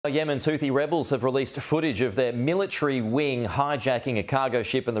Yemen's Houthi rebels have released footage of their military wing hijacking a cargo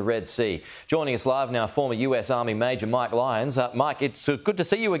ship in the Red Sea. Joining us live now, former US Army Major Mike Lyons. Mike, it's good to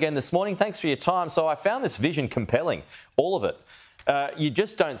see you again this morning. Thanks for your time. So I found this vision compelling, all of it. You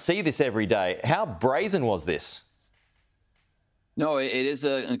just don't see this every day. How brazen was this? No, it is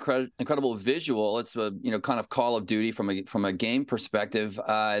an incredible visual. It's a kind of Call of Duty from a game perspective.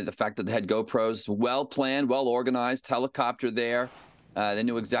 The fact that they had GoPros, well planned, well organized, helicopter there. They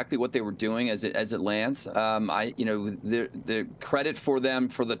knew exactly what they were doing as it lands. The credit for them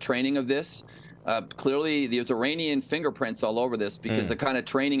for the training of this. Clearly, there's Iranian fingerprints all over this because the kind of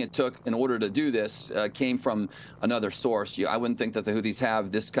training it took in order to do this came from another source. I wouldn't think that the Houthis have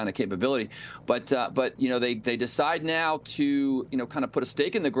this kind of capability, but they decide now to kind of put a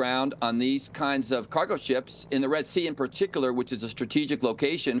stake in the ground on these kinds of cargo ships in the Red Sea in particular, which is a strategic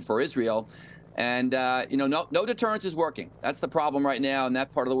location for Israel. And, no deterrence is working. That's the problem right now in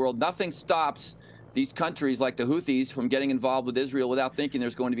that part of the world. Nothing stops these countries like the Houthis from getting involved with Israel without thinking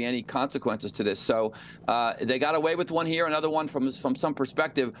there's going to be any consequences to this. So they got away with one here, another one from some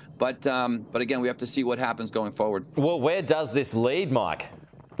perspective. But again, we have to see what happens going forward. Well, where does this lead, Mike?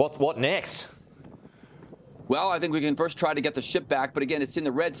 What next? Well, I think we can first try to get the ship back. But again, it's in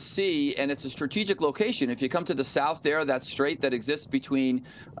the Red Sea, and it's a strategic location. If you come to the south there, that strait that exists between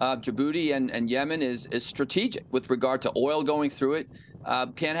Djibouti and Yemen is strategic with regard to oil going through it.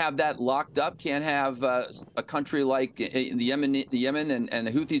 Can't have that locked up. Can't have a country like the Yemen and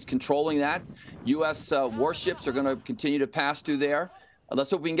the Houthis controlling that. U.S. warships are going to continue to pass through there. Let's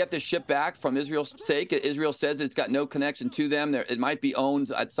hope we can get this ship back from Israel's sake. Israel says it's got no connection to them. It might be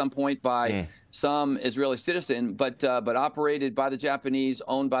owned at some point by some Israeli citizen, but operated by the Japanese,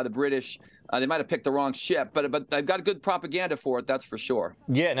 owned by the British. They might have picked the wrong ship, but they've got good propaganda for it, that's for sure.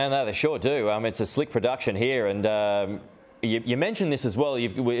 Yeah, no, they sure do. It's a slick production here, and you mentioned this as well.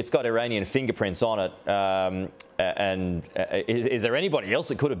 It's got Iranian fingerprints on it, is there anybody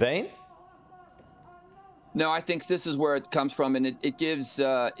else it could have been? No, I think this is where it comes from, and it gives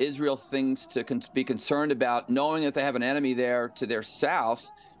Israel things to be concerned about, knowing that they have an enemy there to their south.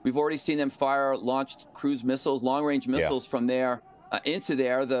 We've already seen them fire launched cruise missiles, long-range missiles from there into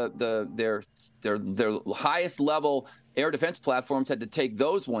there. Their highest level air defense platforms had to take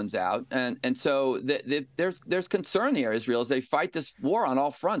those ones out, and so there's concern here, Israel, as they fight this war on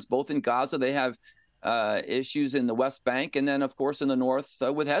all fronts. Both in Gaza, they have issues in the West Bank, and then, of course, in the north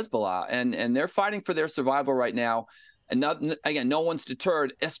with Hezbollah. And they're fighting for their survival right now. And again, no one's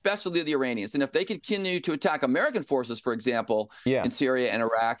deterred, especially the Iranians. And if they continue to attack American forces, for example, in Syria and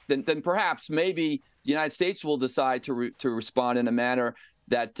Iraq, then perhaps maybe the United States will decide to respond in a manner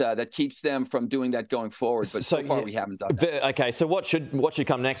that keeps them from doing that going forward. But so far, we haven't done that. Okay, so what should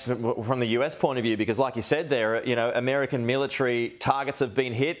come next from the US point of view? Because like you said there, American military targets have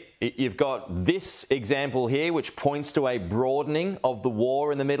been hit. You've got this example here, which points to a broadening of the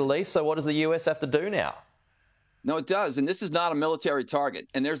war in the Middle East. So what does the US have to do now? No, it does. And this is not a military target.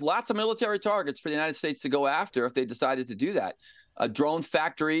 And there's lots of military targets for the United States to go after if they decided to do that. Drone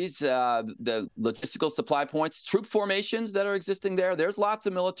factories, the logistical supply points, troop formations that are existing there. There's lots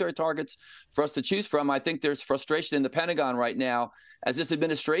of military targets for us to choose from. I think there's frustration in the Pentagon right now as this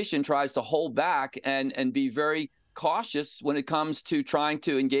administration tries to hold back and be very cautious when it comes to trying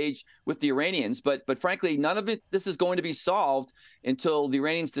to engage with the Iranians. But frankly, none of this is going to be solved until the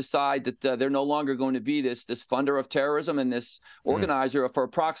Iranians decide that they're no longer going to be this funder of terrorism and this organizer for a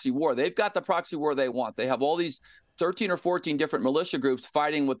proxy war. They've got the proxy war they want. They have all these 13 or 14 different militia groups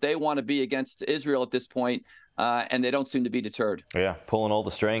fighting what they want to be against Israel at this point, and they don't seem to be deterred. Yeah, pulling all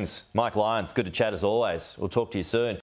the strings. Mike Lyons, good to chat as always. We'll talk to you soon.